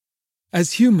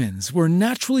As humans, we're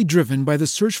naturally driven by the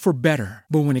search for better.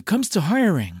 But when it comes to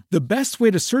hiring, the best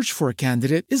way to search for a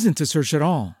candidate isn't to search at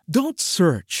all. Don't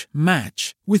search,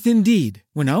 match with Indeed.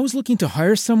 When I was looking to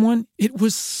hire someone, it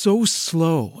was so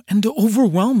slow and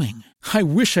overwhelming. I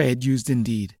wish I had used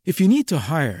Indeed. If you need to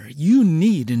hire, you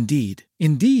need Indeed.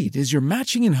 Indeed is your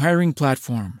matching and hiring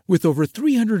platform with over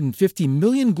 350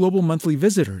 million global monthly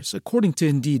visitors, according to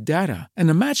Indeed data, and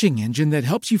a matching engine that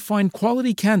helps you find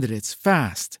quality candidates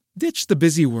fast. Ditch the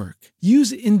busy work.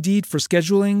 Use Indeed for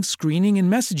scheduling, screening,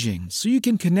 and messaging so you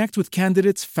can connect with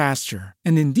candidates faster.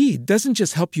 And Indeed doesn't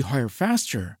just help you hire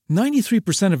faster.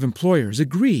 93% of employers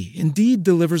agree Indeed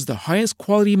delivers the highest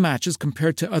quality matches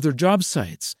compared to other job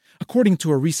sites, according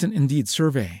to a recent Indeed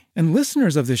survey. And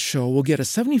listeners of this show will get a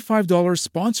 $75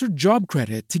 sponsored job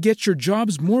credit to get your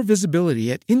jobs more visibility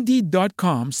at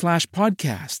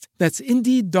Indeed.com/podcast. That's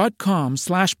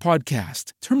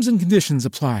Indeed.com/podcast. Terms and conditions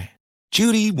apply.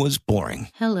 Judy was boring.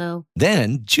 Hello.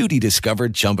 Then Judy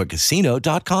discovered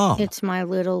ChumbaCasino.com. It's my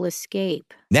little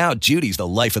escape. Now Judy's the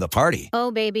life of the party. Oh,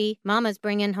 baby, mama's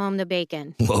bringing home the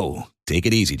bacon. Whoa, take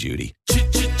it easy, Judy.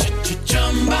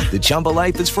 The Chumba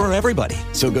life is for everybody.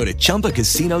 So go to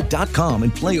ChumbaCasino.com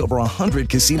and play over 100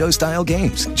 casino-style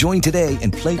games. Join today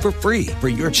and play for free for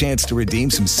your chance to redeem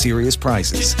some serious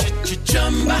prizes.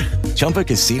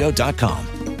 ChumbaCasino.com.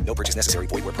 No purchase necessary.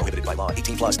 Void where prohibited by law.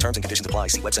 18+ terms and conditions apply.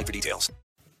 See website for details.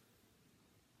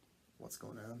 What's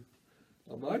going on?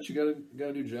 Not much. You got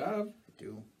a new job. I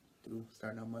do.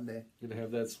 Starting on Monday. You're gonna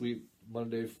have that sweet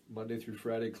Monday through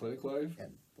Friday clinic life.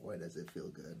 And boy, does it feel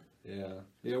good. Yeah.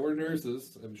 We're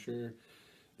nurses. I'm sure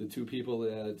the two people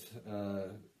that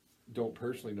don't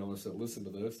personally know us that listen to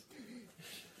this.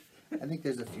 I think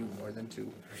there's a few more than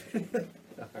two. All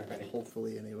right.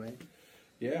 Hopefully, anyway.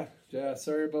 Yeah.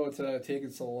 Sorry about taking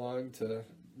so long to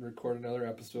record another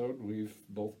episode. We've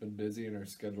both been busy and our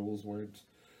schedules weren't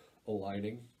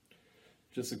aligning.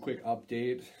 Just a quick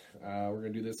update. We're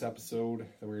going to do this episode,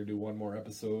 then we're going to do one more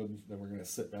episode, then we're going to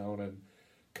sit down and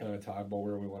kind of talk about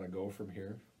where we want to go from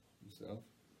here. So,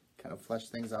 kind of flesh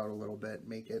things out a little bit,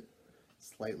 make it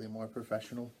slightly more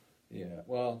professional. Yeah,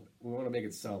 well, we want to make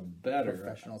it sound better.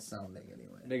 Professional sounding,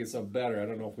 anyway. Make it sound better. I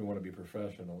don't know if we want to be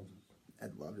professional.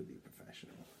 I'd love to be professional.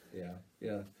 Yeah.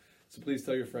 So please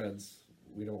tell your friends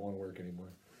we don't want to work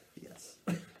anymore. Yes.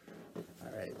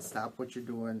 All right, stop what you're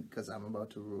doing because I'm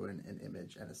about to ruin an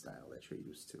image and a style that you're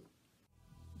used to.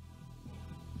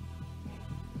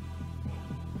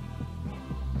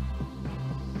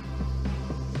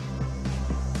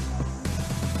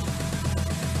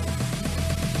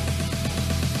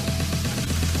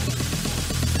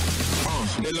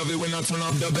 They love it when I turn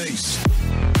up the bass.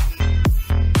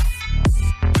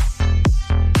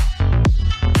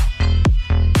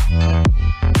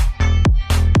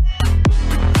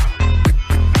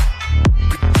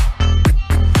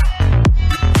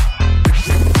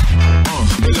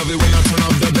 They love it when I turn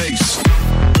up the bass.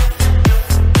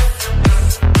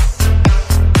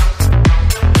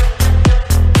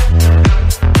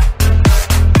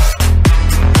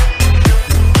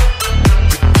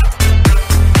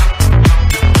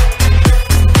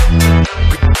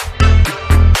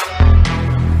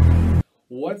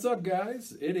 What's up,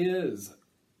 guys?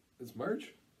 It's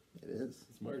March? It is.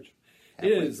 It's March.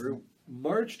 Halfway It is through.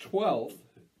 March 12th,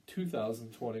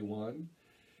 2021.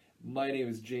 My name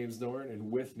is James Dorn,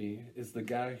 and with me is the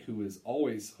guy who is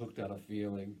always hooked on a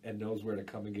feeling and knows where to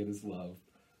come and get his love,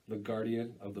 the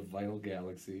guardian of the vinyl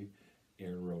galaxy,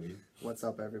 Aaron Rohde. What's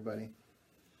up, everybody?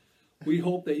 We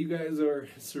hope that you guys are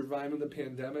surviving the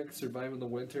pandemic, surviving the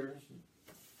winter.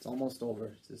 It's almost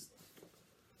over. Just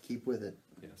keep with it.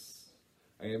 Yes.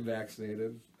 I am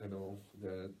vaccinated. I know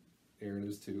that Aaron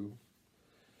is too.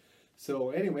 So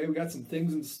anyway, we got some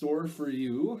things in store for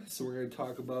you. So we're going to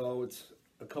talk about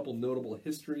a couple notable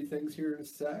history things here in a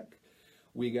sec.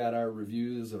 We got our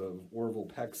reviews of Orville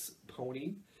Peck's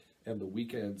Pony and The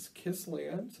Weeknd's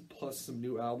Kissland, plus some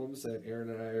new albums that Aaron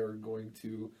and I are going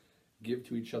to give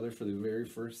to each other for the very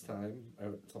first time.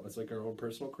 It's like our own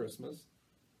personal Christmas.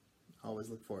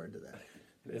 Always look forward to that.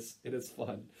 It is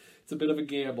fun. It's a bit of a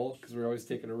gamble because we're always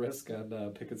taking a risk on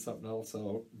picking something else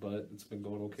out, but it's been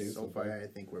going okay so far. I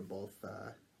think we're both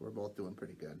doing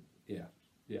pretty good. Yeah.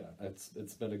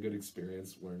 It's been a good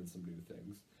experience learning some new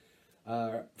things.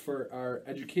 For our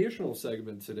educational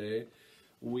segment today,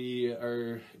 we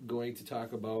are going to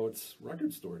talk about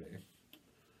Record Store Day.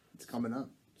 It's coming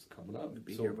up. It'll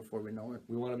be here before we know it.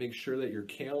 We want to make sure that your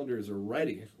calendars are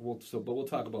ready. But we'll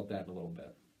talk about that in a little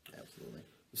bit. Absolutely.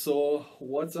 So,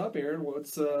 what's up, Aaron?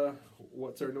 What's our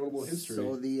notable history?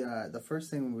 So the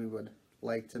first thing we would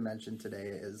like to mention today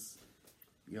is,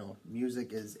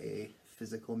 music is a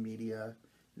physical media,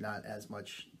 not as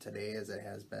much today as it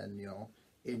has been,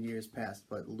 in years past.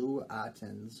 But Lou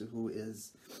Ottens, who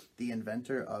is the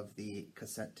inventor of the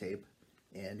cassette tape,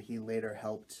 and he later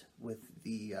helped with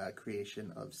the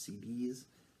creation of CDs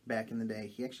back in the day.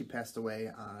 He actually passed away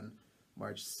on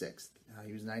March 6th.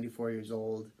 He was 94 years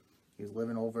old. He was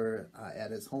living over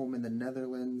at his home in the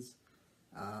Netherlands.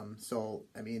 So,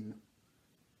 I mean,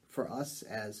 for us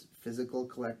as physical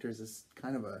collectors, it's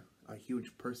kind of a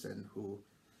huge person who,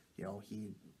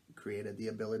 he created the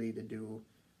ability to do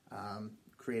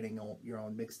creating your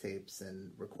own mixtapes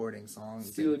and recording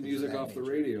songs. Stealing music off the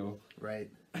radio. Right.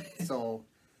 So,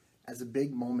 as a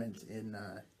big moment in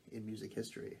music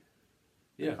history.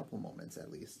 Yeah. A couple moments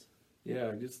at least.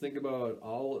 Yeah, just think about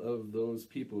all of those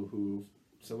people who,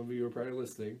 some of you are probably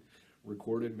listening,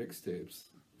 recorded mixtapes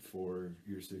for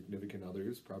your significant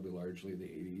others, probably largely in the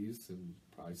 80s and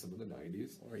probably some of the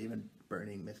 90s. Or even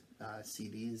burning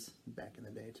CDs back in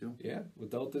the day, too. Yeah,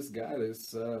 without this guy,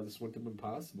 this wouldn't have been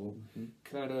possible. Mm-hmm.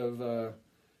 Kind of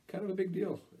a big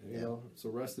deal, you know. So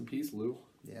rest in peace, Lou.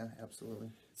 Yeah, absolutely.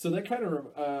 So that kind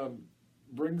of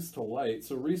brings to light.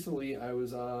 So recently, I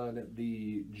was on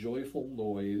the Joyful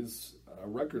Noise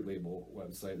record label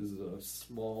website. This is a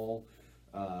small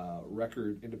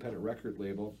independent record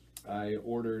label. I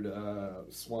ordered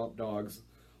Swamp Dogg's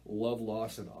Love,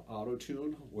 Loss, and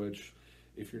Auto-Tune, which,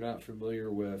 if you're not familiar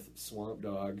with Swamp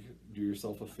Dogg, do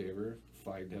yourself a favor,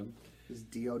 find him. He's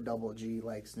D-O-double-G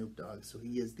like Snoop Dogg, so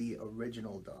he is the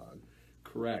original dog.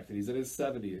 Correct, and he's in his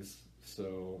 70s,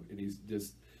 and he's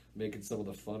just making some of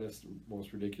the funnest,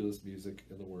 most ridiculous music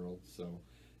in the world, so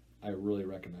I really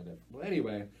recommend it. Well,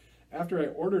 anyway, after I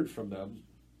ordered from them,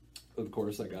 of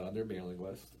course, I got on their mailing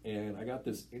list, and I got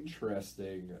this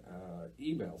interesting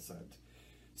email sent.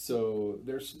 So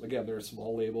they're a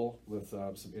small label with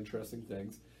some interesting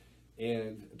things,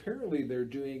 and apparently they're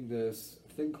doing this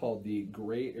thing called the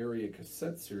Gray Area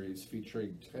Cassette Series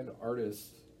featuring 10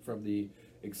 artists from the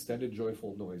extended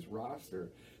Joyful Noise roster.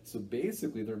 So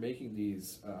basically they're making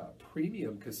these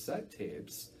premium cassette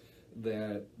tapes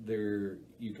that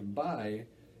you can buy,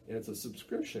 and it's a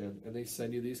subscription, and they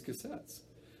send you these cassettes.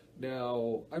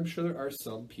 Now, I'm sure there are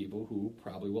some people who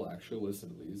probably will actually listen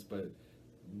to these, but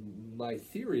my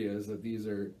theory is that these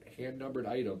are hand-numbered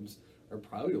items, are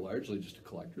probably largely just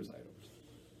collector's items.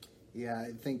 Yeah,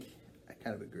 I think I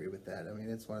kind of agree with that. I mean,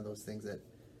 it's one of those things that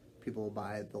people will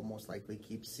buy, they'll most likely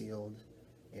keep sealed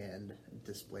and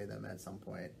display them at some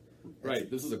point. Right,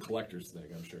 this is a collector's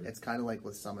thing, I'm sure. It's kind of like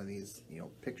with some of these,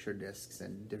 picture discs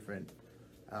and different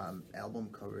album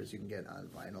covers you can get on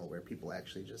vinyl where people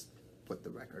actually just put the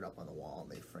record up on the wall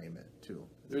and they frame it too.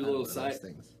 There's a little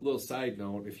side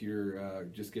note, if you're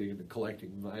just getting into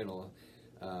collecting vinyl,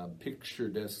 picture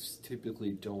discs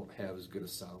typically don't have as good a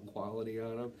sound quality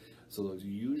on them, so those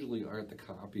usually aren't the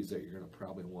copies that you're going to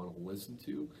probably want to listen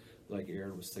to. Like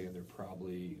Aaron was saying, they're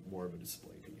probably more of a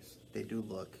display piece. They do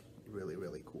look really,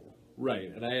 really cool.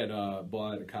 Right, and I had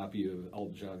bought a copy of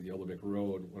Elton John's Yellow Brick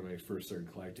Road when I first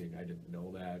started collecting. I didn't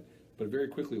know that, but very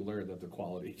quickly learned that the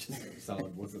quality just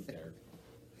sound wasn't there.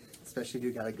 Especially if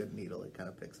you got a good needle, it kind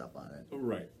of picks up on it.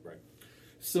 Right.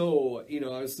 So, we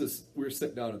were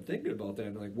sitting down and thinking about that,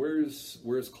 and like,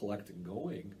 where's collecting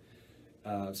going?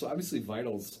 So obviously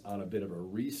vinyl's on a bit of a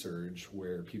resurge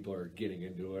where people are getting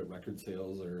into it. Record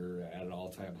sales are at an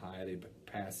all-time high. They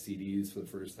passed CDs for the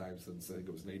first time since, I think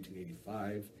it was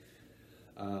 1985.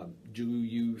 Do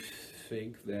you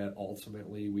think that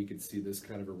ultimately we could see this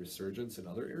kind of a resurgence in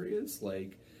other areas,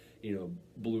 like,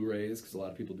 Blu-rays, because a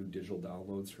lot of people do digital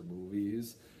downloads for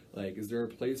movies? Like, is there a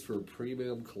place for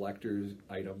premium collector's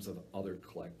items of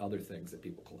other things that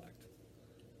people collect?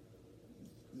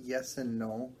 Yes and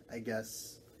no, I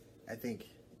guess. I think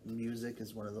music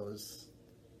is one of those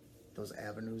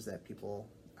avenues that people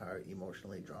are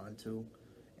emotionally drawn to,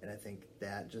 and I think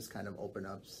that just kind of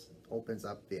opens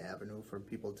up the avenue for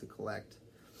people to collect.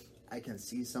 I can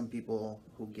see some people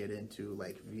who get into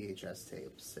like VHS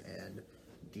tapes and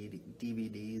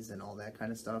DVDs and all that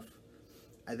kind of stuff.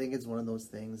 I think it's one of those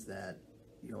things that,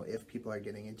 if people are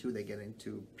getting into, they get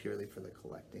into purely for the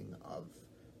collecting of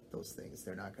those things.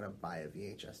 They're not going to buy a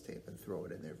VHS tape and throw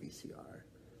it in their VCR.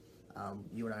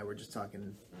 You and I were just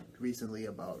talking recently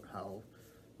about how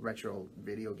retro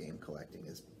video game collecting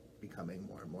is becoming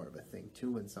more and more of a thing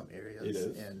too in some areas. It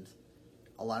is. And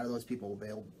a lot of those people,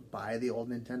 they'll buy the old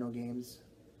Nintendo games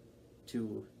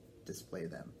to display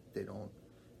them. They don't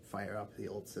fire up the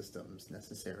old systems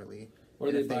necessarily.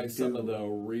 Or they buy some of the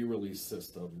re-release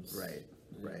systems. Right.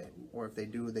 Or if they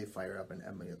do, they fire up an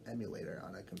emulator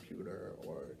on a computer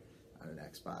or on an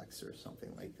Xbox or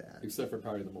something like that. Except for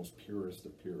probably the most purest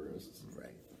of purists.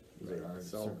 Right. There are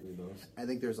So certainly those. I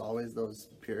think there's always those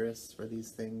purists for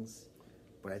these things,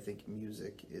 but I think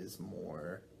music is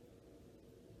more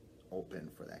open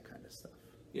for that kind of stuff.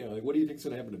 Yeah, like what do you think's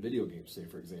going to happen to video games, say,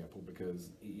 for example? Because,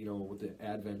 you know, with the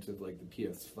advent of like the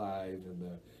PS5 and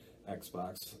the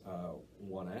Xbox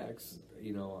One X,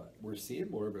 you know, we're seeing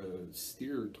more of a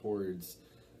steer towards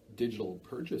digital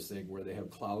purchasing where they have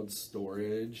cloud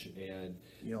storage and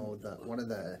You know, one of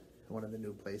the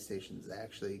new PlayStations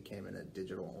actually came in a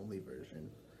digital only version,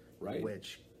 right.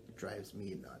 which drives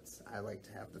me nuts. I like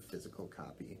to have the physical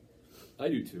copy I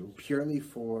do too. purely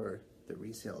for the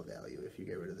resale value. If you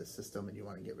get rid of the system and you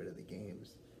want to get rid of the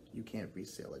games, you can't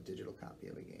resale a digital copy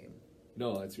of a game.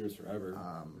 No, that's yours forever.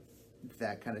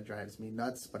 That kind of drives me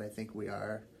nuts, but I think we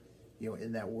are, you know,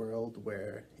 in that world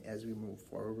where as we move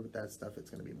forward with that stuff,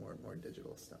 it's going to be more and more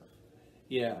digital stuff.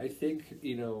 Yeah, I think,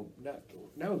 you know,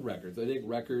 not with records. I think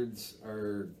records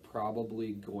are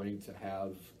probably going to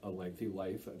have a lengthy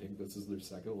life. I think this is their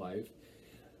second life.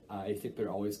 I think they're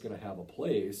always going to have a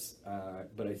place,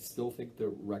 but I still think the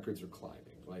records are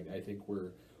climbing. Like, I think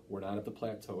we're not at the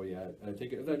plateau yet. I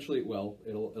think eventually it'll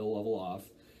level off,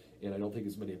 and I don't think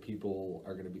as many people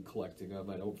are going to be collecting them.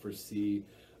 I don't foresee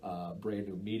brand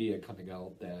new media coming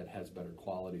out that has better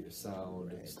quality of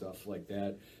sound and stuff like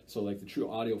that. So, like, the true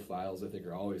audiophiles, I think,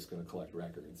 are always going to collect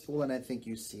records. Well, and I think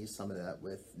you see some of that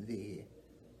with the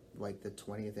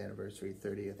 20th anniversary,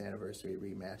 30th anniversary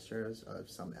remasters of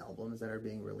some albums that are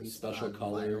being released. Special on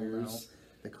colors. vinyl now.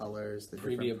 The colors, the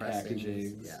Premium different pressings.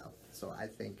 packaging. Yeah. So I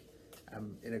think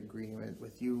I'm in agreement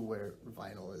with you where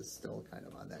vinyl is still kind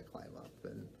of on that climb up.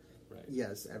 And Right.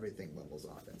 yes, everything levels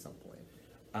off at some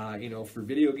point. You know, for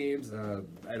video games,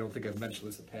 I don't think I've mentioned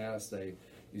this in the past. I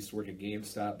used to work at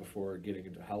GameStop before getting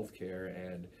into healthcare,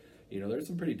 and, you know, there's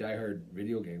some pretty diehard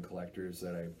video game collectors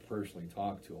that I personally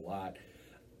talk to a lot.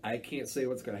 I can't say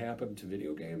what's going to happen to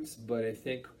video games, but I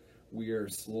think we are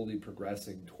slowly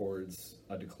progressing towards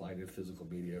a decline in physical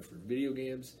media for video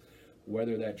games.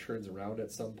 Whether that turns around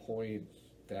at some point,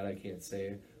 that I can't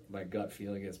say. My gut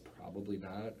feeling is probably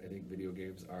not. I think video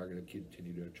games are going to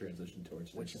continue to transition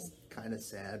towards Which digital. is kind of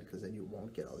sad because then you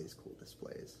won't get all these cool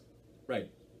displays. Right.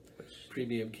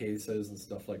 Premium cases and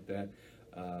stuff like that.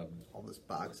 All this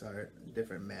box art,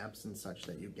 different maps and such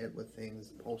that you get with things,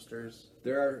 posters.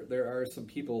 There are some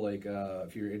people, like,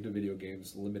 if you're into video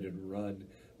games, Limited Run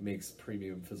makes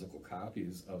premium physical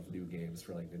copies of new games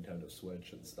for, like, Nintendo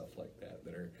Switch and stuff like that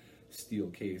are steel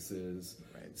cases,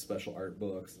 Right. special art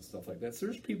books and stuff like that. So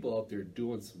there's people out there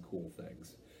doing some cool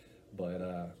things.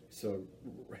 But so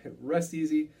rest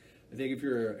easy. I think if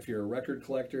you're a record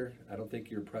collector, I don't think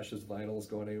your precious vinyl is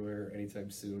going anywhere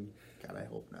anytime soon. God, I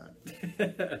hope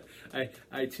not.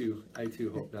 I too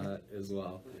hope not as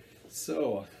well.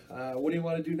 So, what do you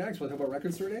want to do next? Want to talk about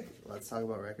Record Store Day? Let's talk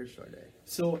about Record Store Day.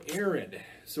 So, Aaron,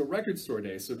 Record Store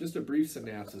Day. So, just a brief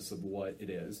synopsis of what it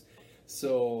is.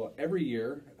 So, every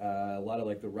year, a lot of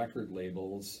like the record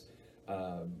labels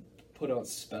put out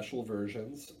special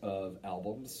versions of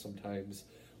albums, sometimes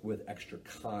with extra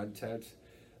content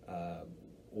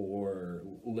or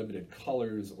limited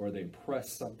colors, or they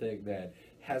press something that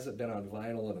hasn't been on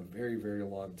vinyl in a very, very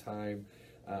long time.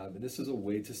 And this is a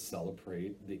way to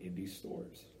celebrate the indie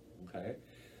stores. Okay,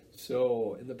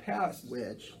 so in the past,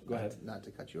 Which, go ahead. Not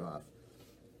to cut you off,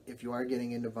 if you are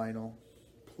getting into vinyl,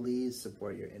 please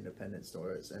support your independent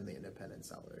stores and the independent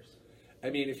sellers. I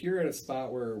mean, if you're in a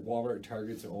spot where Walmart and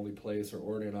Target's the only place, or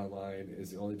ordering online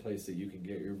is the only place that you can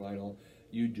get your vinyl,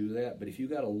 you do that. But if you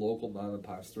got a local mom and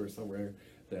pop store somewhere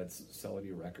that's selling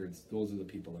you records, those are the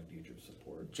people that need your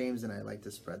support. James and I like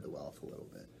to spread the wealth a little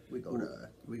bit. We go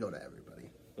to everybody.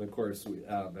 And of course, we,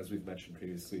 as we've mentioned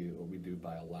previously, we do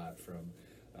buy a lot from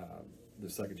the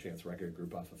Second Chance Record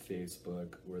Group off of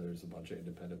Facebook, where there's a bunch of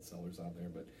independent sellers on there.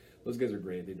 But those guys are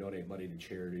great. They donate money to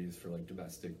charities for like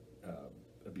domestic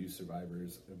abuse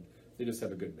survivors, and they just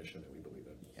have a good mission that we believe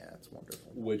in. Yeah, it's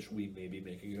wonderful. Which we may be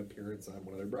making an appearance on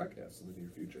one of their broadcasts in the near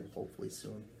future. Hopefully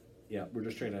soon. Yeah, we're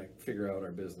just trying to figure out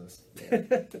our business.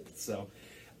 So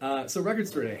Record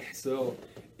Store Day. So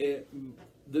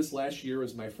this last year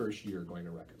was my first year going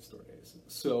to Record Store Days.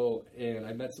 So, and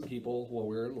I met some people while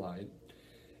we were in line,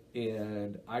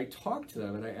 and I talked to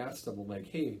them, and I asked them, I'm like,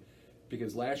 hey,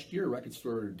 because last year Record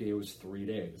Store Day was 3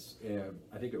 days, and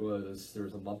I think there was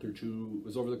a month or two, it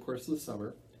was over the course of the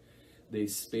summer. They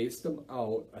spaced them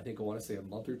out, I want to say a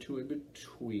month or two in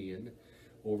between,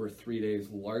 over 3 days,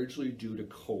 largely due to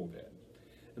COVID.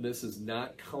 And this is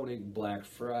not counting Black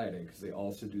Friday, because they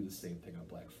also do the same thing on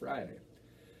Black Friday.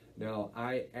 Now,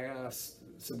 I asked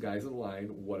some guys in line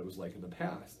what it was like in the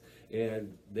past,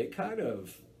 and they kind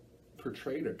of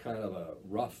portrayed a kind of a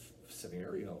rough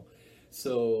scenario.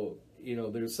 So,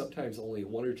 there's sometimes only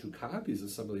one or two copies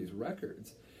of some of these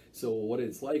records. So what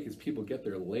it's like is people get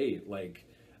there late. Like,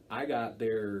 I got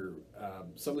there,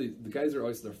 some of the guys are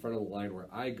always in the front of the line where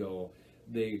I go,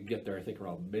 they get there, I think,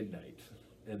 around midnight.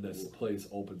 And this place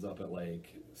opens up at like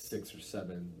 6 or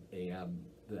 7 a.m.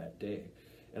 that day.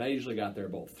 And I usually got there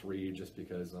about 3 just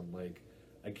because I'm like,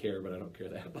 I care, but I don't care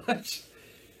that much.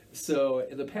 So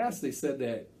in the past, they said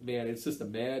that, man, it's just a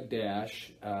mad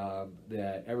dash,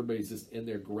 that everybody's just in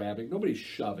there grabbing. Nobody's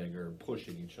shoving or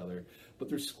pushing each other, but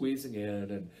they're squeezing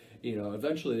in. And,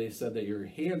 eventually they said that your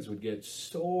hands would get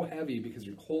so heavy because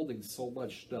you're holding so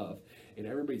much stuff. And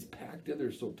everybody's packed in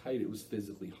there so tight, it was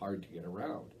physically hard to get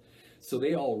around. So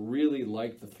they all really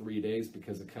liked the 3 days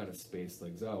because it kind of spaced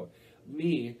things out.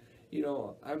 Me, I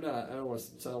don't want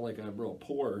to sound like I'm real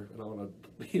poor, and I want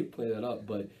to play that up,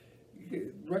 but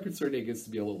record store day gets to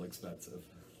be a little expensive.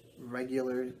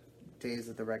 Regular days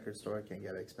at the record store can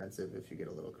get expensive if you get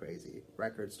a little crazy.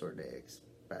 Record store day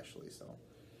especially so.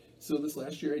 So this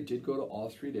last year I did go to all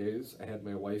 3 days. I had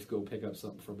my wife go pick up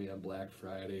something for me on Black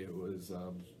Friday. It was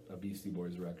a Beastie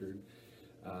Boys record.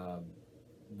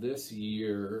 This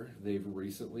year they've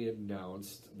recently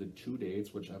announced the 2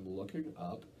 dates, which I'm looking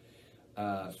up,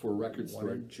 for record store.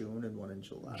 One in June and one in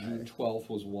July. June 12th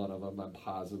was one of them. I'm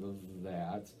positive of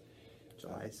that.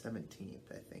 July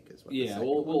 17th, I think, is what. Yeah,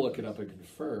 we'll look it up and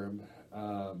confirm.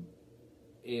 So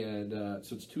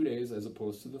it's 2 days as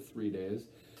opposed to the 3 days,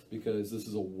 because this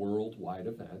is a worldwide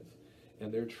event,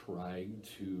 and they're trying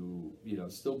to,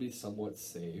 still be somewhat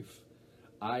safe.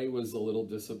 I was a little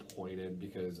disappointed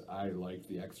because I liked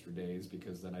the extra days,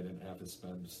 because then I didn't have to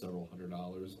spend several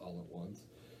 $100s all at once.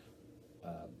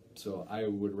 So I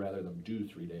would rather them do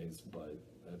 3 days, but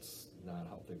that's not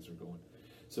how things are going.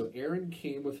 So Aaron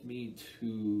came with me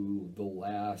to the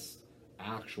last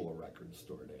actual record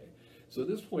store day. So at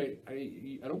this point,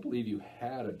 I don't believe you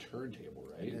had a turntable,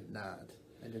 right?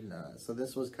 I did not. So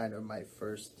this was kind of my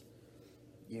first,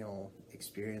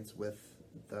 experience with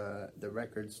the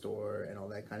record store and all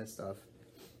that kind of stuff.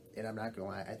 And I'm not gonna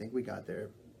lie, I think we got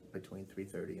there between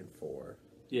 3:30 and 4.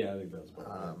 Yeah, I think that's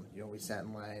about right. We sat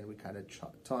in line. We kind of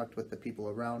talked with the people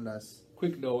around us.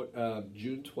 Quick note: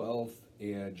 June 12th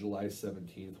and July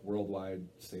 17th, worldwide,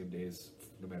 same days,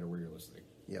 no matter where you're listening.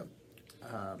 Yep.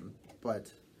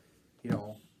 But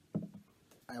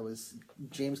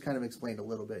James kind of explained a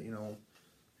little bit. You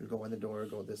go in the door,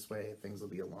 go this way. Things will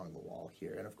be along the wall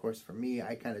here. And of course, for me,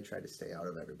 I kind of tried to stay out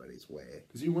of everybody's way.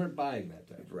 Because you weren't buying that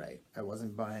day, right? I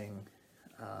wasn't buying.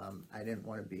 I didn't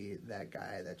want to be that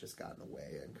guy that just got in the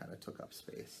way and kind of took up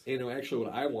space. Actually,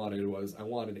 what I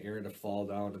wanted Aaron to fall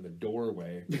down in the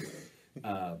doorway,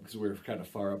 because we were kind of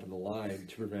far up in the line,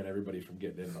 to prevent everybody from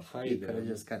getting in behind him. He could have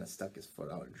just kind of stuck his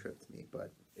foot out and tripped me,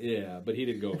 but... Yeah, but he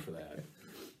didn't go for that.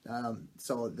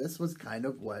 So this was kind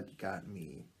of what got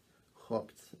me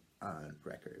hooked on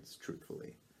records,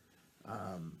 truthfully.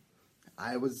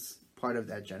 I was part of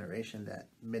that generation that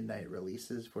midnight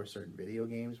releases for certain video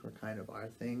games were kind of our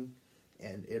thing,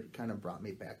 and it kind of brought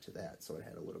me back to that, so it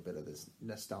had a little bit of this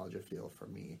nostalgia feel for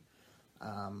me.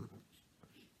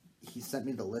 He sent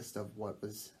me the list of what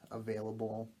was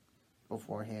available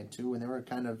beforehand too, and there were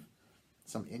kind of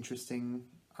some interesting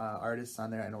artists on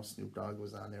there. I know Snoop Dogg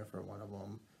was on there for one of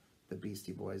them. The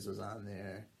Beastie Boys was on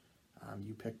there.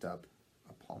 You picked up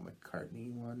a Paul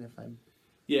McCartney one, if I'm...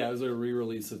 Yeah, it was a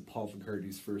re-release of Paul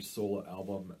McCartney's first solo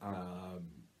album,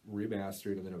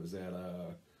 remastered, and then it was at,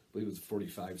 I believe it was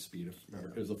 45 speed.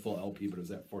 It was a full LP, but it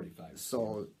was at 45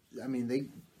 So, I mean,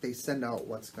 they send out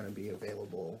what's going to be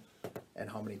available and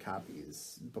how many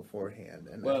copies beforehand.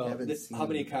 And I haven't seen how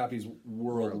many copies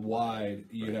worldwide,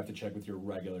 you'd have to check with your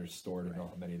regular store to know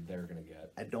how many they're going to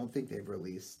get. I don't think they've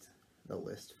released the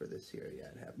list for this year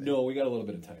yet, have they? No, we got a little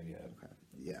bit of time yet. Okay.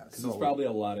 Yeah. Because there's probably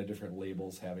a lot of different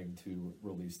labels having to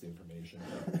release the information.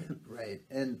 Right.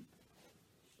 And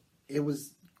it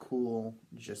was cool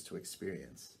just to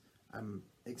experience. I'm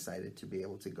excited to be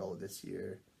able to go this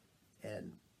year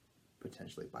and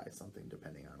potentially buy something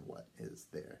depending on what is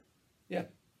there. Yeah.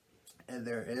 And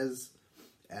there is,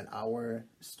 at our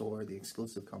store, the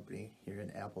exclusive company here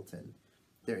in Appleton,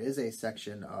 there is a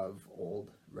section of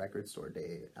old record store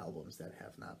day albums that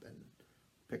have not been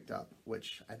picked up,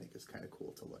 which I think is kind of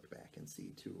cool to look back and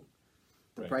see too.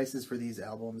 The prices for these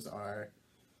albums are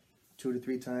 2 to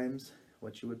 3 times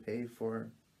what you would pay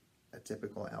for a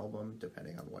typical album,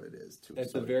 depending on what it is too.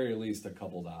 At the very least, a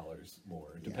couple dollars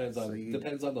more. It depends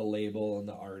on the label and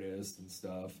the artist and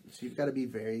stuff. So you've got to be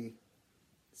very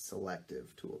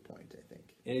selective to a point, I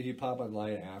think. And if you pop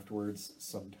online afterwards,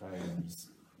 sometimes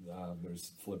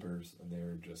there's flippers and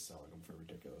they're just selling them for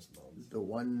ridiculous amounts. The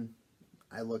one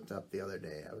I looked up the other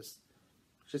day, I was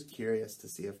just curious to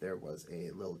see if there was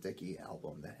a Lil Dicky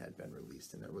album that had been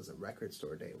released, and there was a Record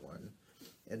Store Day one.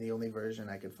 And the only version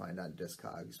I could find on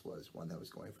Discogs was one that was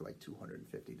going for like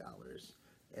 $250.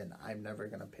 And I'm never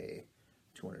going to pay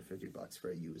 $250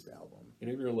 for a used album. And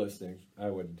if you're listening, I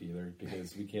wouldn't either,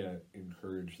 because we can't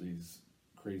encourage these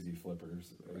crazy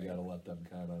flippers. We got to let them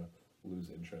kind of lose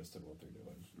interest in what they're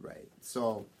doing. Right.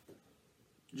 So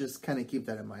just kind of keep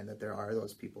that in mind, that there are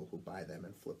those people who buy them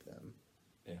and flip them.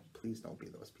 Yeah. Please don't be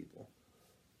those people.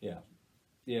 Yeah.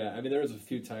 Yeah, I mean, there was a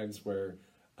few times where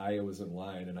I was in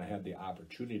line and I had the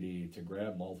opportunity to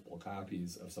grab multiple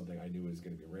copies of something I knew was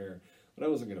going to be rare, but I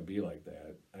wasn't going to be like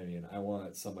that. I mean, I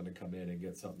want someone to come in and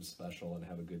get something special and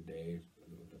have a good day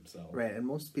with themselves. Right, and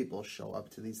most people show up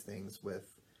to these things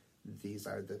with, these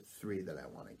are the 3 that I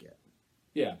want to get.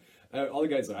 Yeah, all the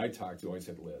guys that I talked to always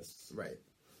had lists. Right.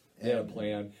 They had a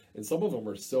plan, and some of them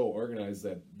were so organized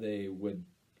that they would,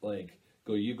 like,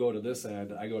 go, you go to this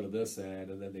end, I go to this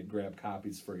end, and then they'd grab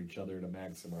copies for each other to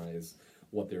maximize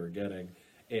what they were getting.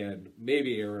 And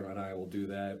maybe Aaron and I will do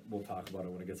that. We'll talk about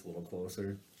it when it gets a little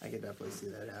closer. I could definitely see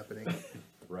that happening.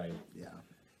 Right. Yeah.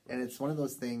 And it's one of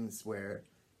those things where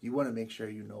you want to make sure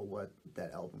you know what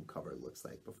that album cover looks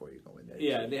like before you go in there.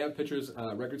 Yeah, and they have pictures.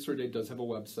 Record Store Day does have a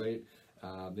website.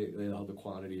 They have the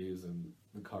quantities and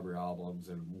the cover albums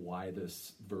and why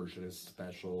this version is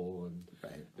special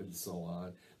and so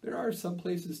on. There are some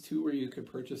places, too, where you can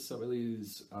purchase some of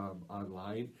these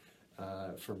online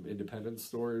from independent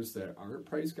stores that aren't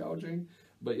price gouging,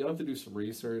 but you'll have to do some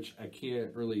research. I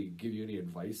can't really give you any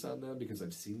advice on them because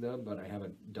I've seen them, but I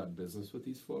haven't done business with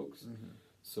these folks,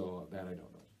 so that I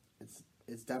don't know.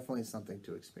 It's definitely something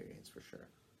to experience for sure.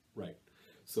 Right.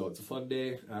 So it's a fun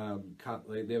day.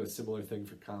 They have a similar thing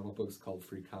for comic books called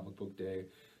Free Comic Book Day.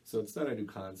 So it's not a new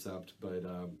concept, but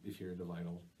if you're into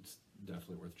vinyl, it's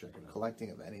definitely worth checking out. Collecting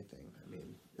of anything. I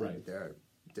mean, right. There are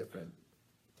different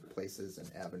places and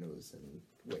avenues and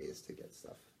ways to get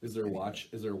stuff. Is there a watch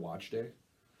day?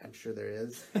 I'm sure there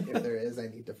is. If there is, I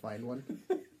need to find one.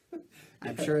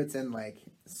 I'm sure it's in like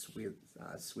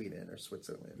Sweden or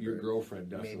Switzerland. Your or girlfriend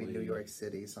definitely. Maybe New York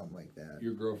City, something like that.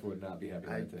 Your girlfriend would not be happy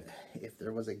with it. If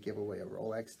there was a giveaway, a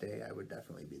Rolex day, I would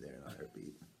definitely be there in a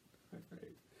heartbeat.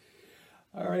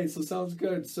 All right, so sounds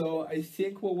good. So I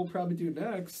think what we'll probably do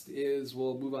next is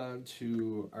we'll move on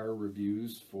to our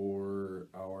reviews for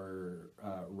our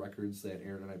records that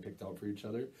Aaron and I picked out for each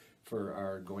other for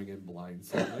our Going In Blind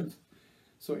segment.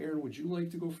 So Aaron, would you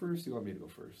like to go first? Do you want me to go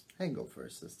first? I can go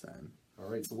first this time. All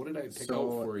right, so what did I pick out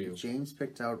for you? James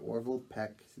picked out Orville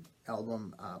Peck's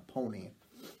album, Pony.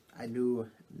 I knew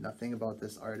nothing about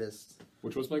this artist.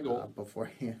 Which was my goal.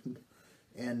 Beforehand.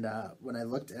 And when I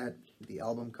looked at the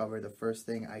album cover, the first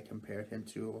thing I compared him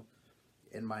to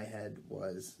in my head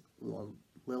was Lil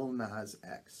Nas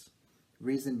X.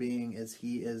 Reason being is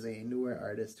he is a newer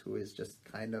artist who is just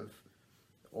kind of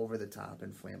over the top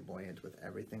and flamboyant with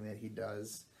everything that he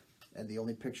does. And the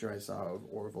only picture I saw of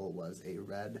Orville was a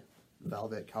red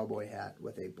velvet cowboy hat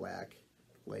with a black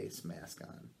lace mask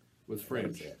on. With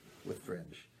fringe. That was it, with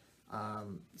fringe.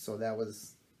 So that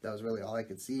was really all I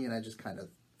could see, and I just kind of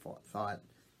thought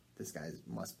this guy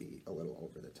must be a little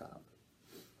over the top.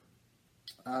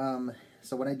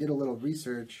 So when I did a little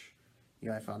research,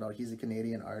 I found out he's a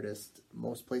Canadian artist.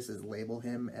 Most places label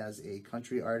him as a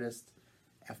country artist.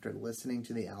 After listening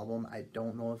to the album, I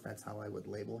don't know if that's how I would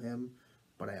label him,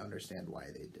 but I understand why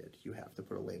they did. You have to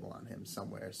put a label on him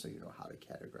somewhere so you know how to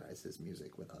categorize his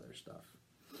music with other stuff.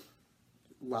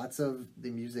 Lots of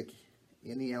the music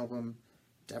in the album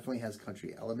definitely has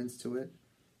country elements to it,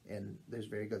 and there's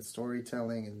very good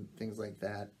storytelling and things like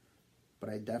that, but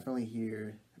I definitely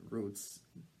hear roots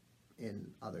in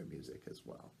other music as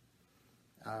well.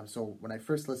 So when I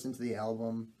first listened to the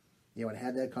album, it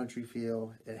had that country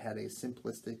feel. It had a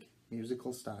simplistic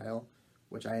musical style,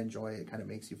 which I enjoy. It kind of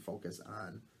makes you focus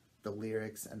on the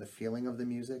lyrics and the feeling of the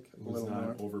music a little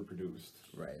more. It's not overproduced.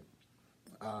 Right.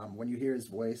 When you hear his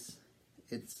voice,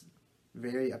 it's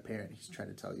very apparent he's trying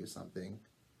to tell you something,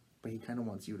 but he kind of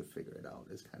wants you to figure it out,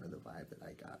 is kind of the vibe that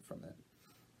I got from it.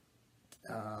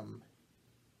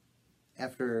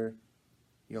 After,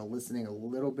 listening a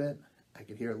little bit, I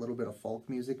could hear a little bit of folk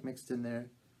music mixed in there.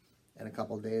 And a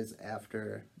couple of days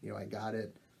after, I got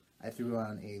it, I threw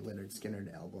on a Lynyrd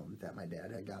Skynyrd album that my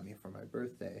dad had got me for my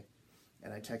birthday.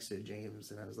 And I texted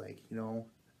James, and I was like,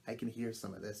 I can hear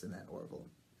some of this in that Orville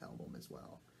album as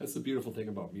well. That's the beautiful thing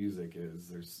about music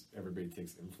is everybody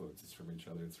takes influences from each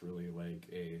other. It's really like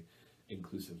a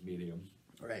inclusive medium.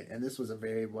 Right, and this was a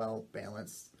very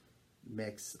well-balanced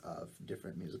mix of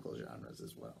different musical genres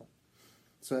as well.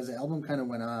 So as the album kind of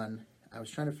went on, I was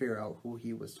trying to figure out who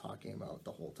he was talking about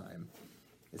the whole time.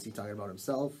 Is he talking about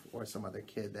himself or some other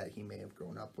kid that he may have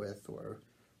grown up with, or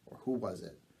who was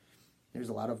it? There's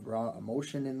a lot of raw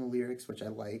emotion in the lyrics, which I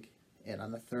like. And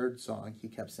on the third song, he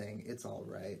kept saying, "It's all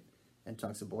right," and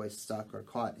talks a boy stuck or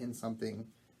caught in something,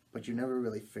 but you never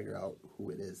really figure out who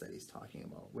it is that he's talking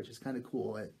about, which is kind of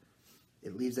cool.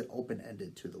 It leaves it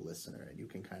open-ended to the listener, and you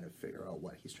can kind of figure out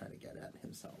what he's trying to get at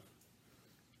himself.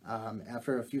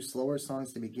 After a few slower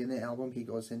songs to begin the album, he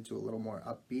goes into a little more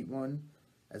upbeat one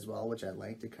as well, which I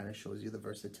liked. It kind of shows you the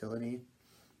versatility,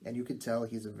 and you could tell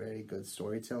he's a very good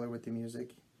storyteller with the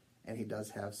music, and he does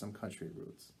have some country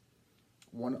roots.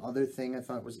 One other thing I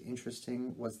thought was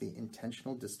interesting was the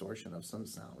intentional distortion of some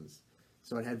sounds.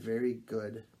 So it had very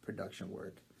good production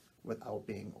work without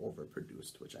being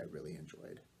overproduced, which I really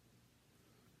enjoyed.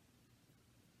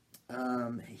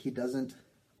 He doesn't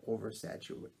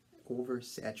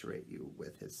oversaturate you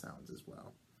with his sounds as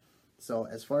well. So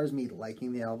as far as me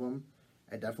liking the album,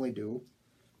 I definitely do.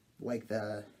 Like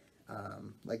the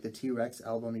T-Rex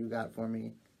album you got for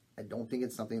me, I don't think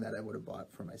it's something that I would have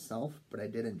bought for myself, but I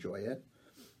did enjoy it.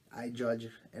 I judge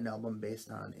an album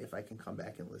based on if I can come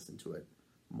back and listen to it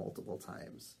multiple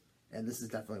times. And this is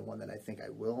definitely one that I think I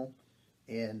will.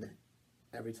 And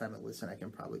every time I listen, I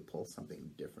can probably pull something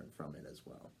different from it as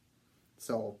well.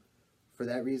 So for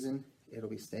that reason, it'll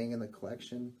be staying in the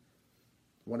collection.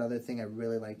 One other thing I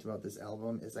really liked about this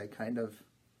album is I kind of,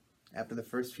 after the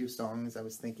first few songs, I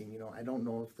was thinking, I don't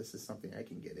know if this is something I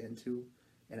can get into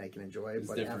and I can enjoy. It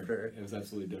was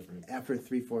absolutely different. After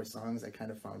 3-4 songs, I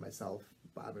kind of found myself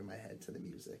bobbing my head to the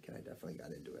music, and I definitely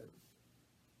got into it.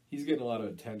 He's getting a lot of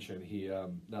attention. He,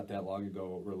 not that long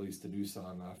ago, released a new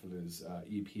song off of his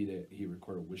EP that he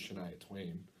recorded with Shania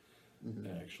Twain,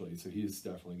 actually. So he's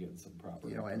definitely getting some proper...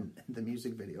 and the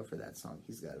music video for that song,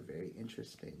 he's got a very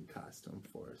interesting costume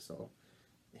for. So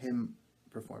him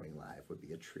performing live would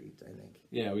be a treat, I think.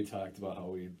 Yeah, we talked about how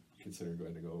we considered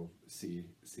going to go see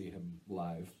him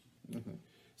live. Mm-hmm.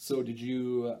 So did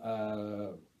you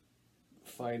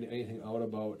find anything out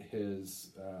about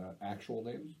his actual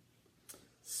name?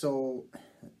 So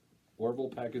Orville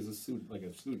Peck is a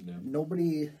pseudonym.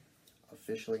 Nobody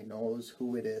officially knows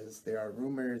who it is. There are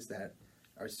rumors that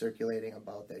are circulating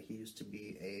about that he used to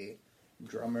be a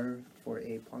drummer for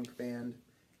a punk band.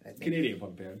 Canadian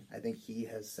punk band. I think he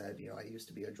has said, I used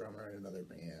to be a drummer in another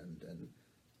band, and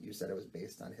you said it was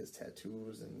based on his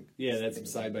tattoos and that's some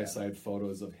side-by-side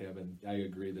photos of him, and I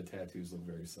agree the tattoos look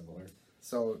very similar.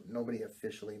 So nobody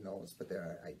officially knows, but there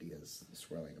are ideas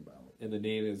swirling about. And the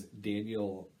name is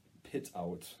Daniel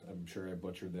Pitout. I'm sure I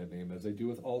butchered that name, as I do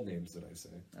with all names that I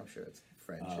say. I'm sure it's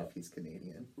French if he's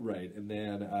Canadian. Right, and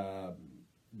then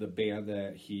the band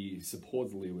that he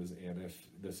supposedly was in, if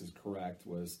this is correct,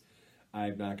 was,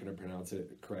 I'm not going to pronounce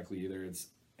it correctly either, it's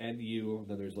N-U,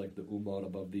 then there's like the umlaut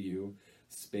above the U,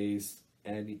 space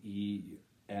N-E-N-S-A-E.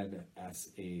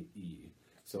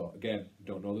 So again,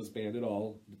 don't know this band at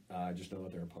all, just know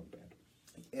that they're a punk band.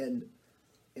 And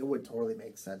it would totally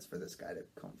make sense for this guy to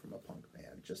come from a punk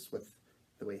band, just with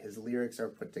the way his lyrics are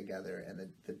put together and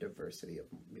the diversity of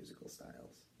musical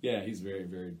styles. Yeah, he's very,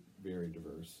 very, very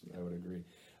diverse, I would agree.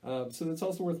 So it's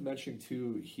also worth mentioning,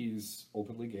 too, he's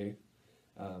openly gay.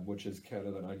 Which is kind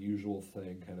of an unusual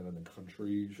thing, kind of in the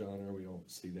country genre. We don't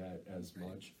see that as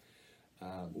much.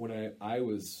 When I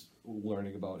was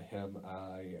learning about him,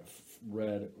 I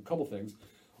read a couple things.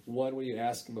 One, when you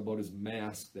ask him about his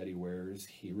mask that he wears,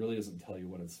 he really doesn't tell you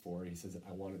what it's for. He says,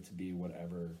 I want it to be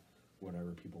whatever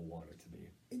people want it to be.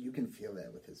 And you can feel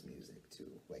that with his music,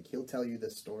 too. Like, he'll tell you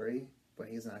the story, but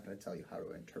he's not going to tell you how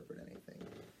to interpret anything.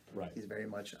 Right. He's very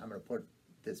much, I'm going to put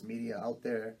this media out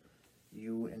there.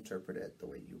 You interpret it the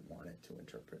way you want it to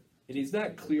interpret. And he's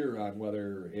not clear on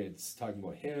whether it's talking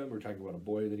about him or talking about a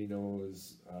boy that he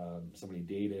knows, somebody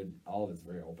dated. All of it's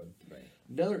very open. Right.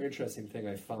 Another interesting thing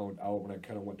I found out when I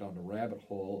kind of went down the rabbit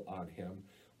hole on him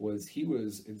was he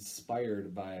was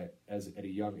inspired at a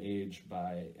young age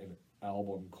by an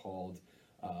album called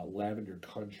Lavender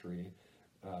Country,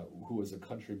 who was a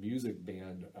country music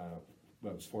band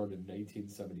that was formed in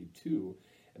 1972.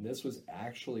 And this was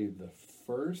actually the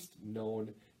first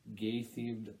known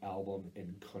gay-themed album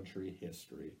in country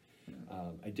history.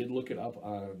 I did look it up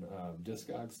on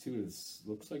Discogs, too. It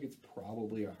looks like it's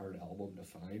probably a hard album to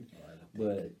find.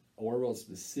 But Orville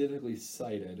specifically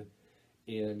cited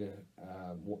in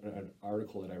an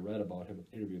article that I read about him, an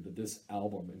interview, that this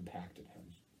album impacted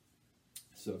him.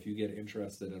 So if you get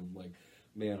interested in, like,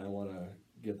 man, I want to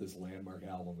get this landmark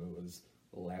album, it was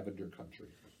Lavender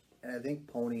Country. And I think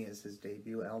Pony is his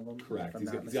debut album. Correct. He's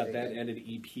got that and an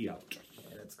EP out.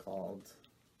 And it's called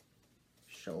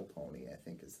Show Pony, I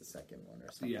think is the second one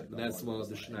or something. Yeah, that's one of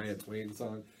the Shania Twain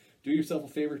song. do yourself a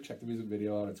favor, check the music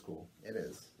video out. It's cool. It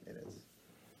is. It is.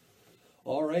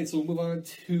 All right, so we'll move on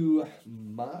to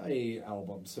my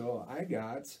album. So I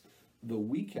got The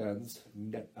Weeknd's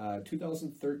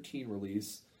 2013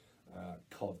 release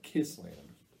called Kissland.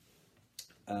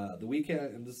 The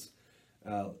Weeknd, and this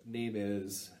name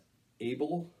is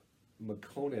Abel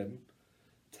McConan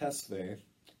Tesfaye,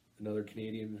 another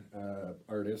Canadian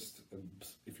artist.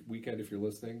 Weeknd, if you're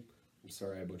listening, I'm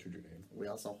sorry I butchered your name. We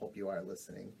also hope you are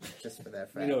listening, just for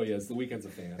that fact. You know, yes, The Weeknd's a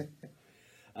fan.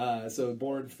 So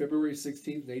born February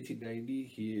 16th, 1990,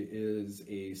 he is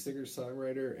a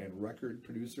singer-songwriter and record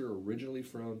producer originally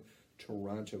from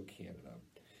Toronto, Canada.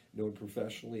 Known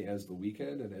professionally as The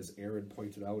Weeknd, and as Aaron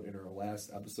pointed out in our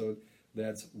last episode,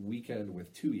 that's Weekend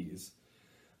with 2 E's.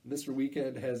 Mr.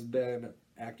 Weeknd has been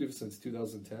active since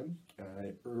 2010.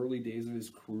 Early days of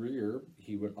his career,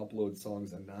 he would upload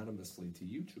songs anonymously to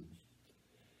YouTube.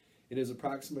 In his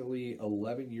approximately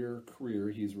 11-year career,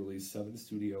 he's released 7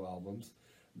 studio albums,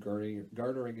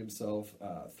 garnering himself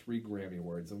 3 Grammy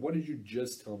Awards. And what did you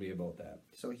just tell me about that?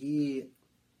 So he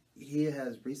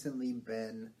has recently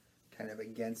been kind of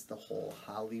against the whole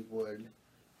Hollywood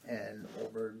and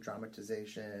over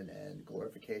dramatization and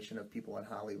glorification of people in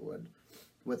Hollywood.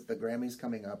 With the Grammys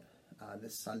coming up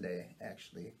this Sunday,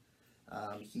 actually,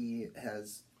 he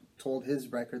has told his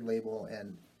record label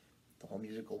and the whole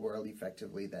musical world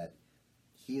effectively that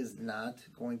he is not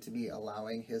going to be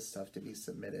allowing his stuff to be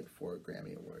submitted for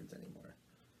Grammy Awards anymore.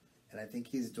 And I think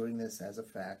he's doing this as a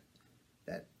fact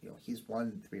that, he's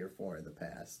won 3 or 4 in the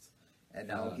past. And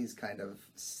now he's kind of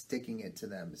sticking it to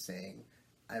them, saying,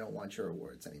 I don't want your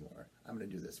awards anymore. I'm going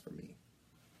to do this for me.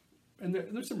 And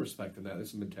there's some respect in that. There's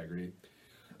some integrity.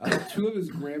 2 of his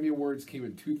Grammy Awards came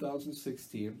in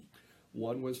 2016.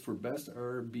 One was for Best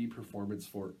R&B Performance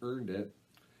for Earned It,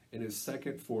 and his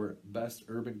second for Best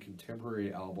Urban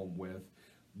Contemporary Album with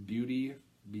Beauty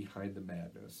Behind the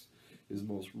Madness. His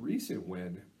most recent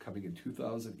win, coming in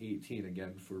 2018,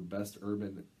 again for Best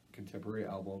Urban Contemporary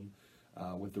Album,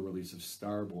 with the release of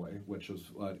Starboy, which was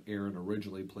what Aaron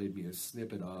originally played me a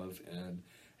snippet of, and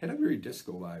had a very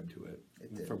disco vibe to it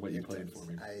from what you played for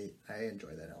me. I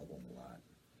enjoy that album a lot.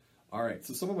 All right,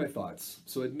 so some of my thoughts.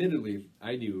 So admittedly,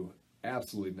 I knew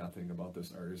absolutely nothing about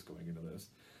this artist going into this.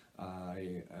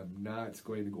 I am not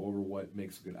going to go over what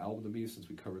makes a good album to me, since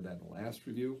we covered that in the last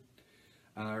review.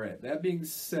 All right, that being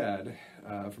said,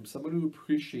 from someone who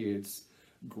appreciates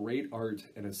great art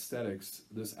and aesthetics,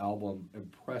 this album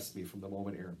impressed me from the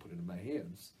moment Aaron put it in my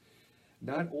hands.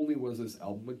 Not only was this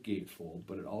album a gatefold,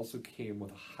 but it also came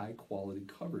with a high-quality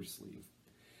cover sleeve.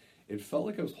 It felt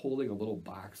like I was holding a little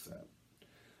box set.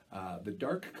 The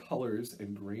dark colors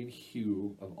and grain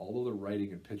hue of all of the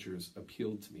writing and pictures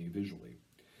appealed to me visually.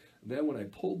 And then when I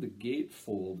pulled the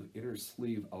gatefold inner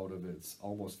sleeve out of its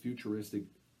almost futuristic,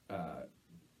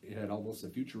 it had almost a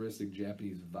futuristic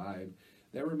Japanese vibe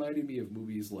that reminded me of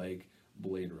movies like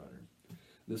Blade Runner.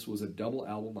 This was a double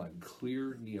album on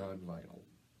clear neon vinyl.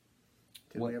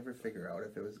 Did we ever figure out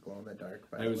if it was glow in the dark?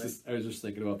 I was just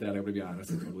thinking about that. I'm going to be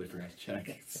honest. I totally forgot to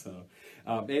check. So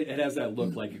it has that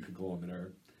look like it could glow in the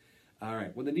dark. All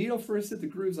right. When the needle first hit the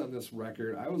grooves on this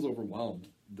record, I was overwhelmed.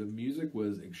 The music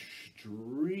was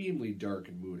extremely dark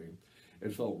and moody.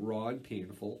 It felt raw and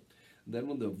painful. And then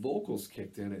when the vocals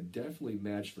kicked in, it definitely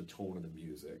matched the tone of the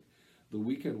music. The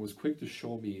Weeknd was quick to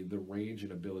show me the range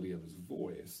and ability of his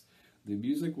voice. The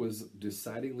music was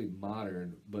decidedly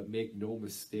modern, but make no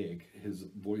mistake, his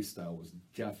voice style was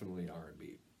definitely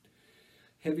R&B.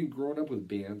 Having grown up with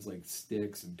bands like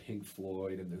Styx and Pink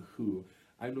Floyd and The Who,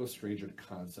 I'm no stranger to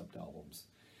concept albums.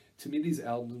 To me, these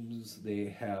albums, they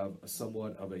have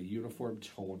somewhat of a uniform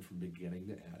tone from beginning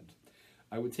to end.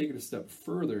 I would take it a step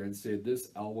further and say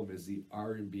this album is the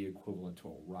R&B equivalent to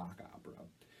a rock opera.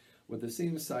 With the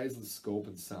same size and scope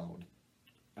and sound,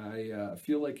 I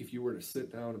feel like if you were to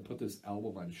sit down and put this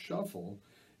album on shuffle,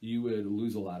 you would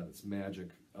lose a lot of its magic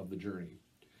of the journey.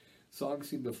 Songs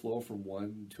seem to flow from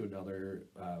one to another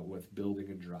with building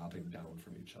and dropping down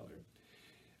from each other.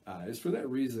 As for that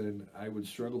reason, I would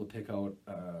struggle to pick out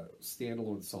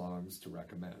standalone songs to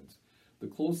recommend. The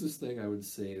closest thing I would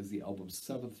say is the album's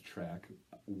 7th track,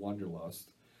 Wanderlust.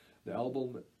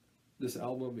 This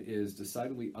song is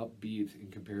decidedly upbeat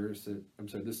in comparison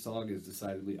to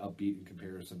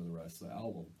the rest of the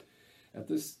album. At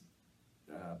this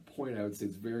point, I would say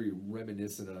it's very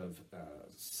reminiscent of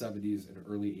 70s and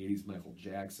early 80s Michael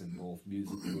Jackson, both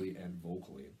musically and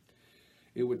vocally.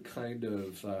 It would kind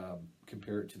of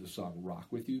compare it to the song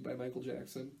Rock With You by Michael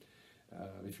Jackson,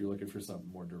 if you're looking for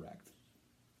something more direct.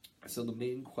 So the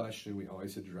main question we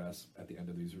always address at the end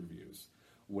of these reviews,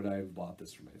 would I have bought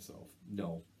this for myself?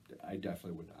 No, I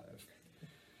definitely would not have.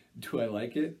 Do I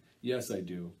like it? Yes, I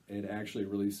do. It actually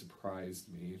really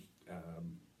surprised me.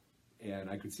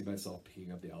 And I could see myself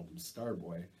picking up the album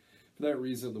Starboy. For that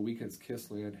reason, The Weeknd's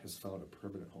Kissland has found a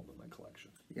permanent home in my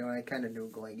collection. You know, I kind of knew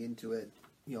going into it,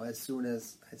 you know, as soon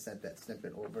as I sent that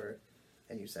snippet over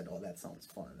and you said, oh, that sounds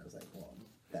fun, I was like, well,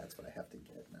 that's what I have to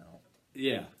get now.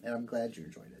 Yeah. And I'm glad you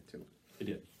enjoyed it, too. I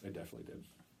did. I definitely did.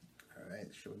 All right,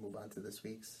 should we move on to this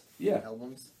week's Yeah.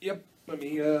 albums? Yep. Let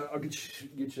me. I'll get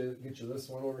you this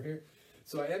one over here.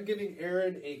 So I am giving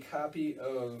Aaron a copy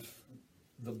of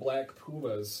the Black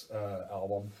Pumas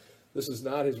album. This is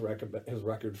not his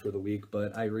record for the week,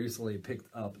 but I recently picked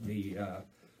up the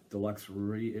deluxe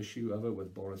reissue of it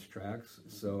with bonus tracks,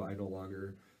 so I no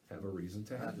longer have a reason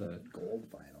to have that. Gold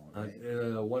vinyl,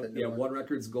 right? One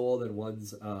record's gold and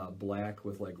one's black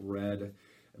with like red.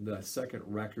 And the second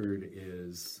record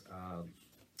is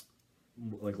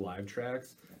like live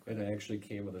tracks, and it actually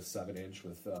came with a 7-inch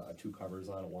with 2 covers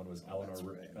on it. One was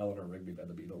Eleanor Rigby by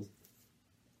the Beatles.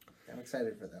 I'm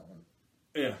excited for that one.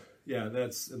 Yeah,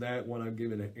 that's that one. I'm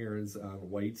giving Aaron's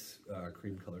white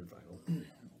cream colored vinyl.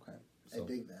 Okay, So- I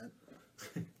dig that.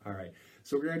 All right,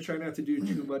 so we're gonna try not to do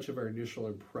too much of our initial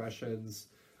impressions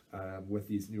with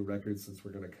these new records, since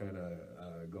we're gonna kind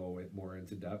of go more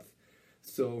into depth.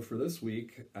 So for this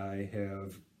week, I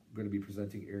have going to be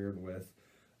presenting Aaron with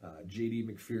J.D.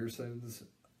 McPherson's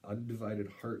Undivided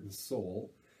Heart and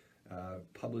Soul,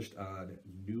 published on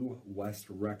New West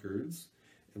Records,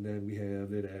 and then we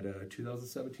have it at a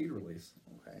 2017 release.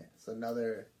 Okay, it's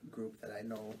another group that I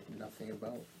know nothing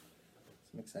about. So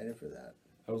I'm excited for that.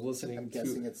 I was listening I'm to.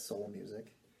 guessing it's soul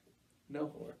music.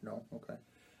 No, Or no? Okay.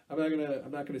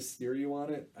 I'm not gonna steer you on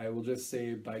it. I will just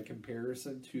say, by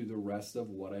comparison to the rest of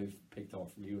what I've picked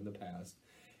out from you in the past,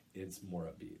 it's more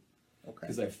upbeat. Okay.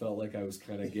 Because I felt like I was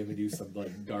kind of giving you some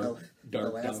like dark. The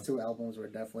last two albums were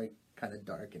definitely kind of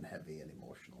dark and heavy and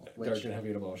emotional. Dark and heavy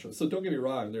and emotional. So don't get me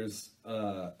wrong. There's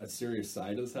a serious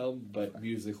side to this album, but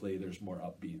musically, there's more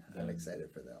upbeat. I'm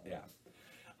excited for that one. Yeah,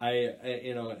 I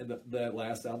and the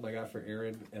last album I got for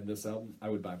Aaron and this album, I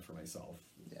would buy for myself.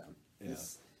 Yeah. Yeah.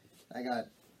 I got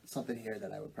something here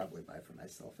that I would probably buy for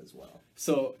myself as well.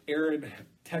 So Aaron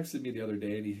texted me the other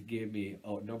day, and he gave me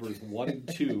numbers 1 and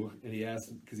 2, and he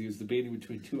asked, because he was debating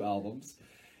between 2 albums,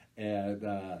 and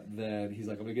then he's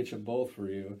like, "I'm gonna get you both for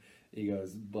you." He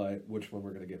goes, "But which one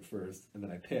we're gonna get first?" And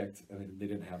then I picked, and they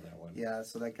didn't have that one. Yeah,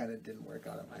 so that kind of didn't work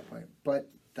out at my point. But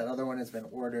that other one has been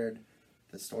ordered.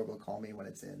 The store will call me when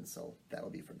it's in, so that will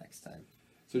be for next time.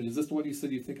 So is this the one you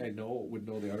said you think I would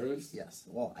know the artist? Yes.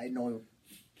 Well, I know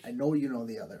you know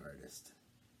the other artist,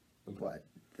 but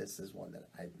this is one that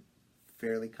I'm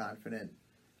fairly confident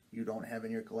you don't have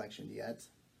in your collection yet,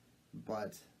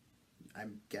 but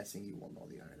I'm guessing you will know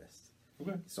the artist.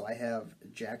 Okay. So I have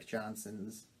Jack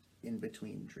Johnson's In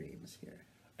Between Dreams here.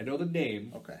 I know the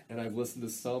name. Okay. And I've listened to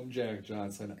some Jack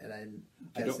Johnson. And I'm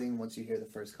guessing once you hear the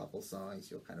first couple songs,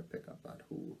 you'll kind of pick up on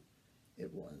who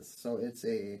it was. So it's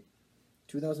a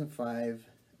 2005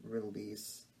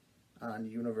 release on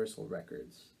Universal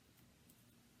Records.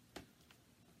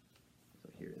 So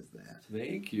here is that.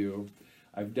 Thank you.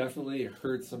 I've definitely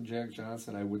heard some Jack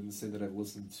Johnson. I wouldn't say that I've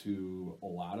listened to a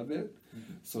lot of it.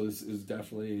 Mm-hmm. So this is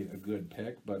definitely a good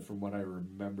pick. But from what I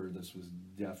remember, this was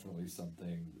definitely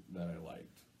something that I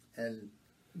liked. And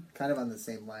kind of on the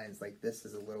same lines, like this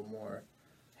is a little more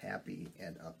happy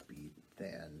and upbeat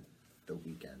than the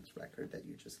Weeknd's record that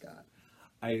you just got.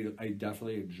 I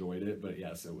definitely enjoyed it, but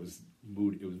yes, it was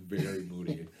moody. It was very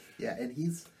moody. Yeah, and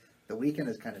The Weeknd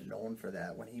is kind of known for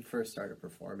that. When he first started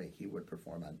performing, he would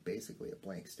perform on basically a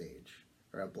blank stage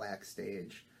or a black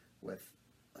stage with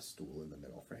a stool in the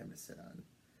middle for him to sit on.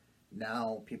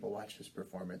 Now people watch his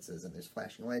performances and there's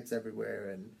flashing lights everywhere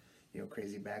and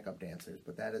crazy backup dancers,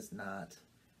 but that is not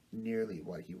nearly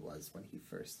what he was when he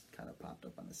first kind of popped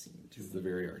up on the scene. He's a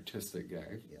very artistic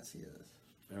guy. Yes, he is.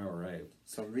 All right.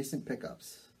 So recent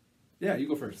pickups. Yeah, you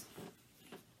go first.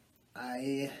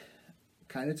 I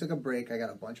kind of took a break. I got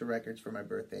a bunch of records for my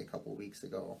birthday a couple weeks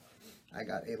ago. I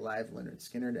got a live Lynyrd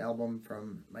Skynyrd album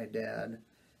from my dad.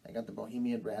 I got the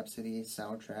Bohemian Rhapsody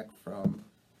soundtrack from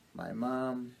my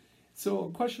mom. So,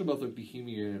 a question about the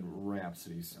Bohemian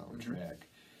Rhapsody soundtrack.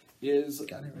 Is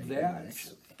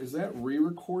that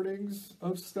re-recordings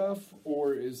of stuff,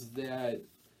 or is that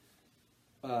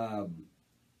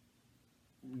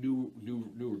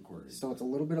new recordings? So it's a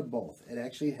little bit of both. It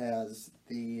actually has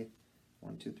the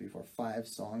 5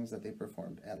 songs that they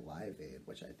performed at Live Aid,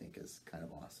 which I think is kind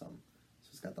of awesome. So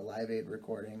it's got the Live Aid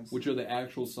recordings. Which are the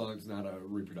actual songs, not a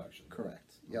reproduction.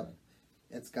 Correct. Yep. Okay.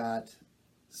 It's got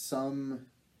some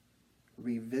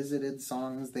revisited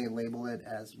songs. They label it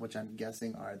as, which I'm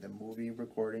guessing are the movie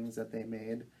recordings that they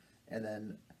made. and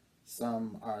then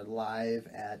some are live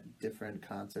at different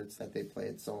concerts that they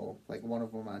played. So, like one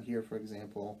of them on here, for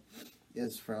example,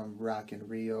 is from Rock in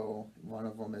Rio. One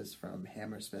of them is from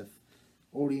Hammersmith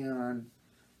Odeon.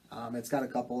 It's got a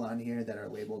couple on here that are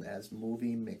labeled as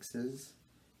movie mixes,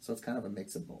 so it's kind of a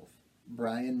mix of both.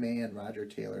 Brian May and Roger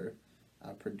Taylor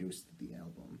produced the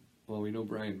album. Well, we know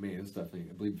Brian May is definitely.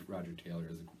 I believe Roger Taylor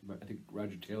is. I think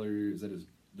Roger Taylor is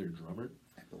their drummer.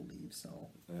 I believe so.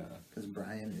 Yeah. Because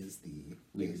Brian is the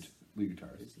Lead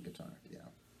guitarist. He's the guitar, yeah.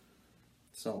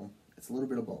 So it's a little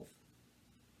bit of both,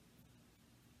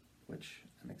 which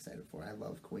I'm excited for. I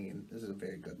love Queen. This is a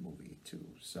very good movie too.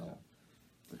 So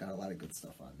we got a lot of good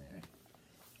stuff on there.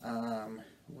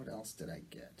 What else did I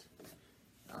get?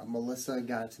 Melissa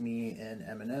got me an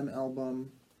Eminem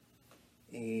album,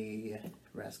 a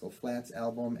Rascal Flatts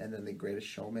album, and then the Greatest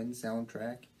Showman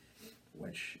soundtrack,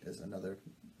 which is another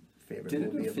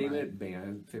favorite movie of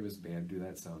mine. Famous band do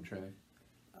that soundtrack?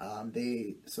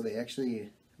 They actually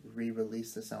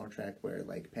re-released the soundtrack where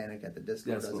like Panic at the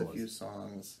Disco does a few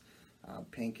songs.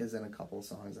 Pink is in a couple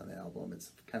songs on the album.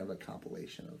 It's kind of a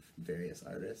compilation of various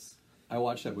artists. I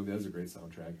watched that movie. That was a great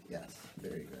soundtrack. Yes,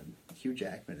 very good. Hugh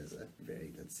Jackman is a very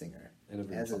good singer,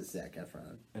 and as is Zac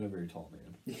Efron. And a very tall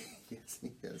man. Yes,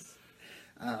 he is.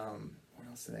 What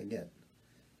else did I get?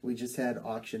 We just had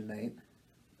auction night.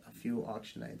 A few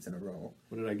auction nights in a row.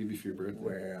 What did I give you for your birthday?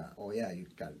 Where, you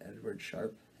got an Edward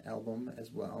Sharpe album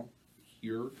as well.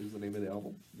 Here is the name of the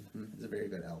album. Mm-hmm. It's a very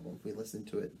good album. We listened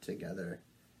to it together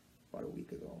about a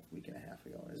week and a half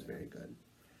ago. It was very good.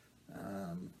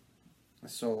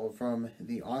 So from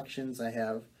the auctions, I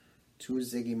have 2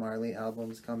 Ziggy Marley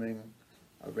albums coming,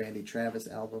 a Randy Travis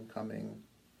album coming,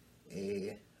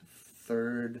 a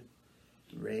 3rd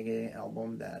reggae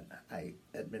album that I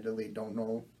admittedly don't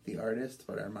know the artist,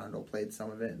 but Armando played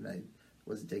some of it and I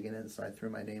was digging it, so I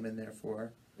threw my name in there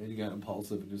for. And you got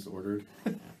impulsive and just ordered.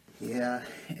 Yeah,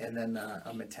 and then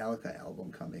a Metallica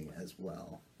album coming as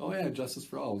well. Oh yeah, Justice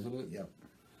for All, isn't it? Yep.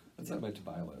 That's on my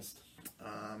to-buy list.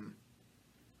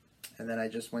 And then I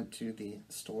just went to the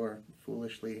store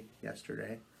foolishly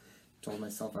yesterday. Told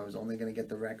myself I was only going to get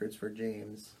the records for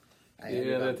James. That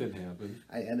didn't happen.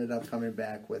 I ended up coming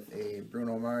back with a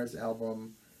Bruno Mars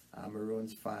album,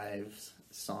 Maroon's 5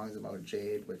 Songs About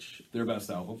Jade, which... Their best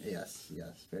album. Yes,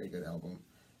 very good album.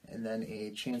 And then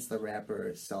a Chance the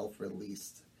Rapper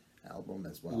self-released album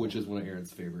as well. Which is one of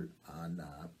Aaron's favorite. On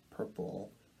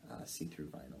purple see-through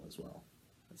vinyl as well.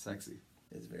 That's sexy.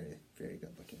 It's very, very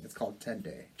good looking. It's called 10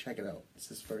 Day. Check it out. It's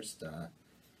his first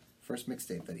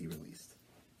mixtape that he released.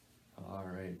 All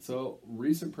right. So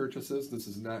recent purchases. This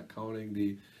is not counting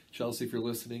the Chelsea. If you're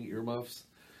listening, earmuffs.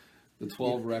 The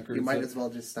 12 records. You might as well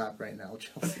just stop right now,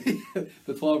 Chelsea.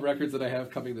 The 12 records that I have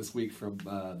coming this week from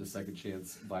the Second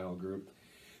Chance vinyl group.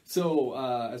 So,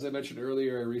 as I mentioned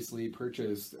earlier, I recently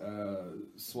purchased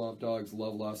Swamp Dogg's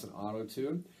Love, Loss, and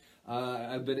Auto-Tune.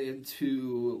 I've been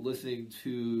into listening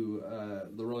to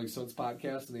the Rolling Stones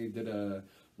podcast, and they did a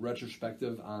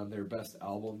retrospective on their best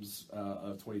albums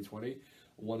of 2020,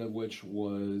 one of which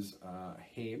was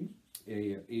HAIM,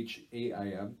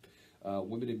 H-A-I-M,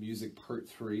 Women in Music Part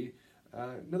 3.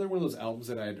 Another one of those albums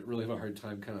that I'd really have a hard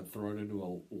time kind of throwing into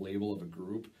a label of a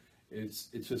group. It's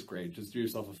just great. Just do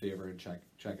yourself a favor and check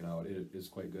it out. It is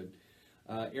quite good.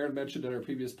 Aaron mentioned in our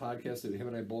previous podcast that him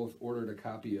and I both ordered a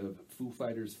copy of Foo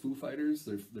Fighters,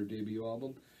 their debut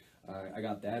album. I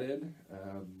got that in.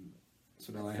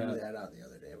 So now I have that out the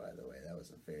other day. By the way, that was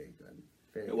a very good.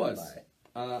 It was.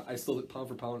 Buy. I still pound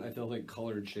for pound. I still think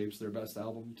Colored Shapes their best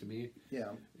album to me.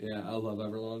 Yeah. Yeah, I love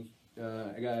Everlong.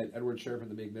 I got Edward Sharpe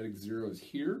and the Magnetic Zeros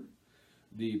here.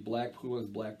 The Black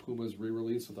Pumas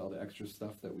re-release with all the extra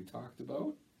stuff that we talked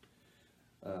about.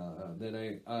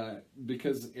 Then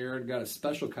because Aaron got a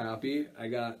special copy, I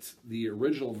got the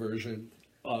original version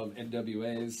of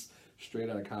NWA's Straight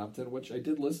Outta Compton, which I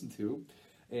did listen to,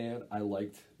 and I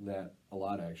liked that a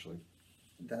lot, actually.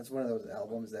 That's one of those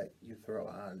albums that you throw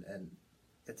on, and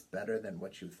it's better than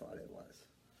what you thought it was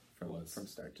from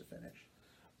start to finish.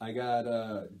 I got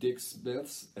Dick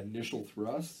Smith's Initial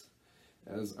Thrust,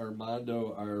 as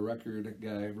Armando, our record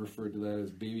guy, referred to that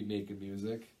as baby making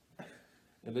music.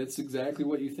 And it's exactly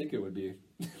what you think it would be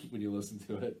when you listen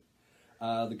to it.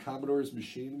 The Commodore's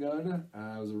Machine Gun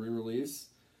was a re-release.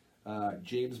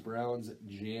 James Brown's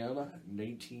Jam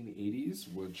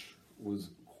 1980s, which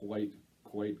was quite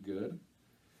good.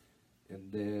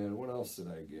 And then what else did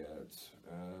I get?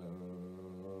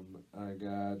 I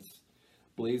got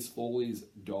Blaze Foley's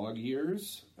Dog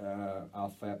Years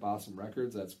off Fat Bossum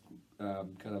Records. That's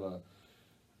kind of a,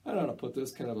 I don't know how to put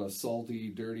this, kind of a salty,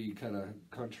 dirty kind of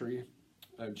country.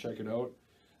 I'd check it out.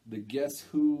 The Guess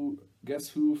Who Guess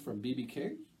Who from B.B.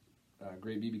 King.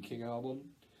 Great B.B. King album.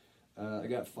 I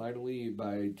got Finally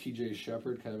by T.J.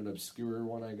 Shepherd, kind of an obscure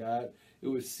one I got. It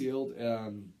was sealed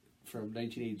from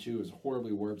 1982. It was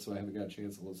horribly warped, so I haven't got a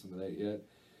chance to listen to that yet.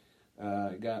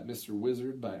 I got Mr.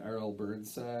 Wizard by R.L.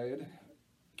 Burnside.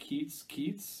 Keats.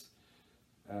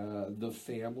 The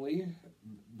Family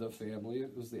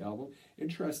was the album.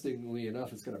 Interestingly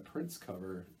enough, it's got a Prince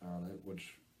cover on it,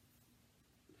 which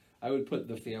I would put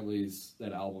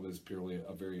that album is purely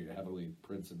a very heavily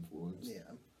Prince influence.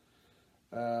 Yeah.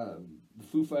 The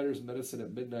Foo Fighters' Medicine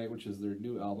at Midnight, which is their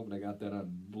new album, and I got that on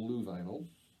blue vinyl.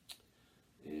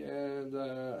 And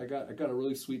I got a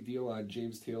really sweet deal on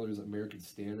James Taylor's American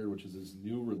Standard, which is his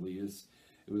new release.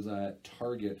 It was at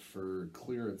Target for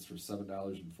clearance for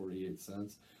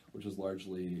 $7.48, which is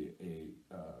largely a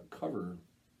cover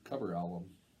album.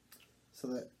 So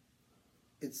that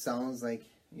it sounds like,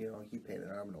 you know, he paid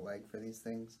an arm and a leg for these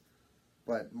things,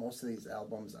 but most of these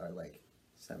albums are like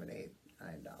 $7, $8,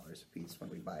 $9 a piece when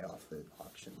we buy off the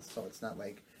auctions. So it's not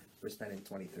like we're spending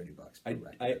 $20-$30 per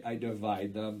record. I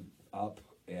divide them up,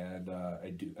 and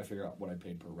I figure out what I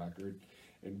paid per record,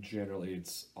 and generally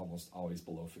it's almost always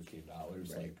below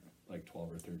 $15, Right. like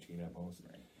 12 or 13 at most.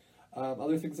 Right.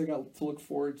 Other things I got to look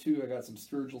forward to, I got some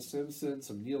Sturgill Simpson,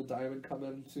 some Neil Diamond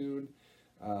coming soon,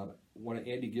 one of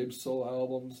Andy Gibbs' solo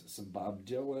albums, some Bob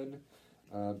Dylan.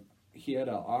 He had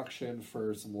an auction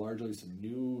for some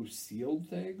new sealed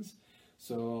things.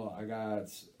 So I got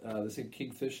the same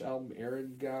Kingfish album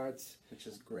Aaron got. Which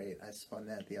is great. I spun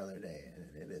that the other day,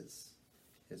 and it's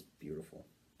beautiful.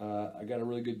 I got a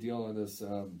really good deal on this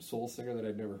soul singer that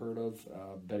I'd never heard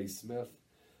of, Betty Smith.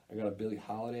 I got a Billie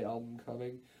Holiday album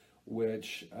coming,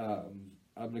 which I'm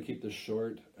going to keep this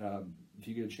short. If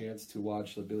you get a chance to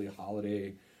watch the Billie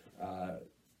Holiday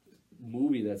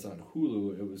movie that's on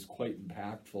Hulu, it was quite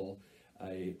impactful.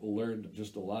 I learned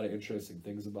just a lot of interesting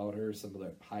things about her. Some of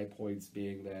the high points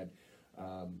being that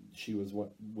she was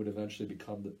what would eventually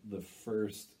become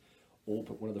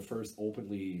one of the first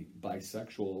openly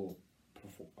bisexual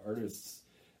artists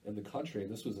in the country,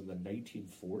 and this was in the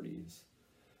 1940s.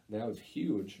 That was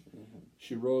huge. Mm-hmm.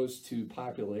 She rose to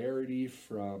popularity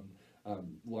from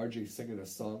largely singing a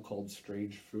song called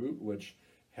 "Strange Fruit," which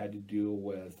had to do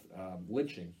with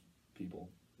lynching people,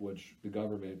 which the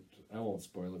government, I won't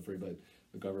spoil it for you, but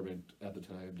the government at the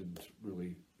time didn't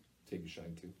really take a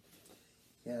shine to.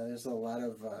 Yeah, there's a lot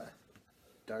of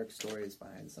dark stories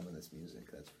behind some of this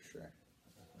music, that's for sure.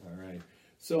 All right.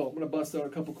 So I'm going to bust out a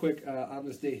couple quick on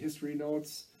this day history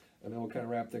notes, and then we'll kind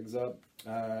of wrap things up.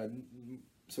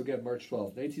 So again, March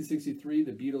 12th, 1963,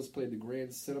 the Beatles played the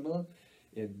Grand Cinema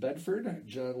in Bedford.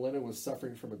 John Lennon was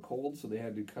suffering from a cold, so they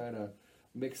had to kind of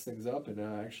mix things up, and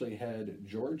actually had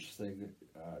George sing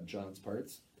John's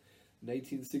parts.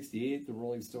 1968, the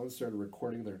Rolling Stones started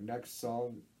recording their next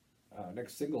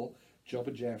single,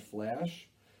 Jumpin' Jack Flash.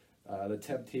 The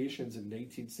Temptations in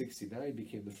 1969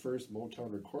 became the first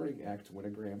Motown recording act to win a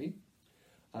Grammy.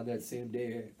 On that same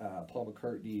day, Paul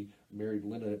McCartney married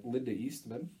Linda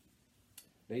Eastman.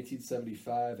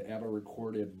 1975, ABBA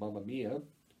recorded Mamma Mia.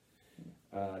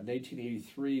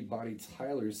 1983, Bonnie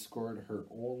Tyler scored her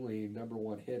only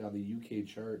 #1 hit on the UK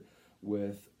chart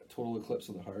with Total Eclipse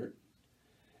of the Heart.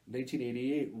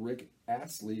 1988, Rick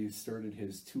Astley started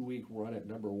his 2-week run at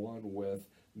 #1 with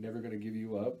Never Gonna Give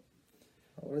You Up.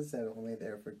 What is that, only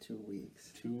there for 2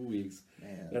 weeks? 2 weeks.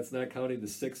 Man. That's not counting the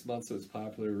 6 months it was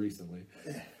popular recently.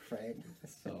 Right.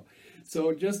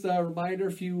 So just a reminder,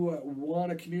 if you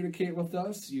want to communicate with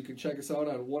us, you can check us out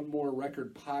on One More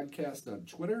Record Podcast on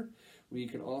Twitter. You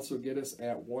can also get us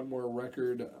at One More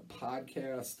Record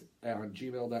Podcast on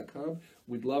gmail.com.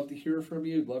 We'd love to hear from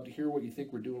you. We'd love to hear what you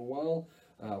think we're doing well,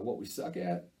 what we suck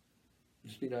at.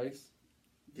 Just be nice.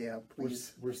 Yeah,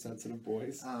 please. We're sensitive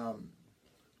boys.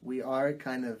 We are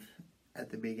kind of at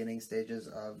the beginning stages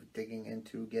of digging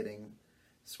into getting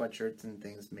sweatshirts and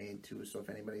things made too. So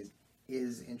if anybody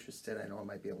is interested, I know it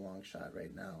might be a long shot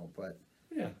right now, but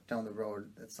yeah, down the road,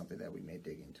 that's something that we may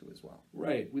dig into as well.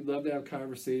 Right. We'd love to have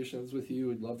conversations with you.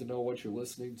 We'd love to know what you're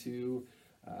listening to.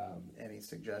 Any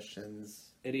suggestions?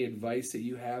 Any advice that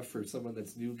you have for someone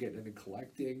that's new getting into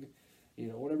collecting?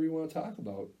 Whatever you want to talk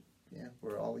about. Yeah,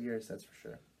 we're all ears, that's for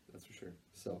sure. That's for sure.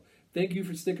 So thank you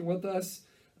for sticking with us.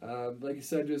 Like I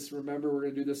said, just remember we're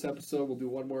going to do this episode. We'll do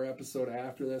one more episode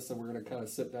after this, and we're going to kind of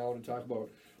sit down and talk about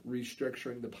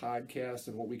restructuring the podcast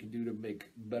and what we can do to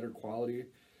make better quality.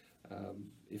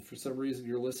 If for some reason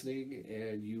you're listening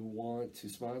and you want to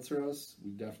sponsor us,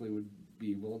 we definitely would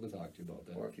be willing to talk to you about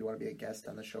that. Or if you want to be a guest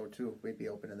on the show too, we'd be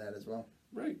open to that as well.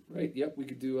 Right. Yep, we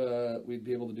could do. We'd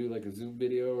be able to do like a Zoom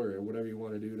video or whatever you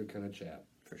want to do to kind of chat.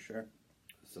 For sure.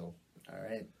 So, all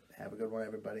right. Have a good one,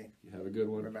 everybody. You have a good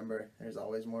one. Remember, there's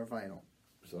always more vinyl.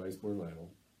 There's always more vinyl.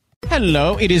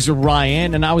 Hello, it is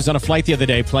Ryan, and I was on a flight the other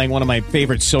day playing one of my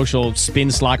favorite social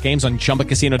spin slot games on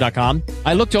ChumbaCasino.com.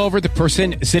 I looked over at the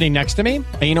person sitting next to me,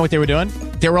 and you know what they were doing?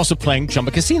 They were also playing Chumba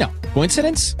Casino.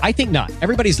 Coincidence? I think not.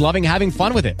 Everybody's loving having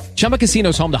fun with it. Chumba Casino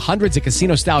is home to hundreds of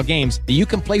casino-style games that you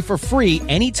can play for free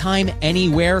anytime,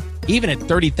 anywhere, even at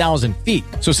 30,000 feet.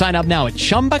 So sign up now at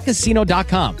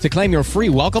ChumbaCasino.com to claim your free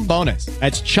welcome bonus.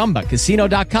 That's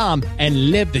ChumbaCasino.com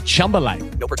and live the Chumba life.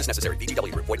 No purchase necessary.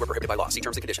 VGW Group. Void where prohibited by law. See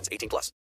terms and conditions. 18+.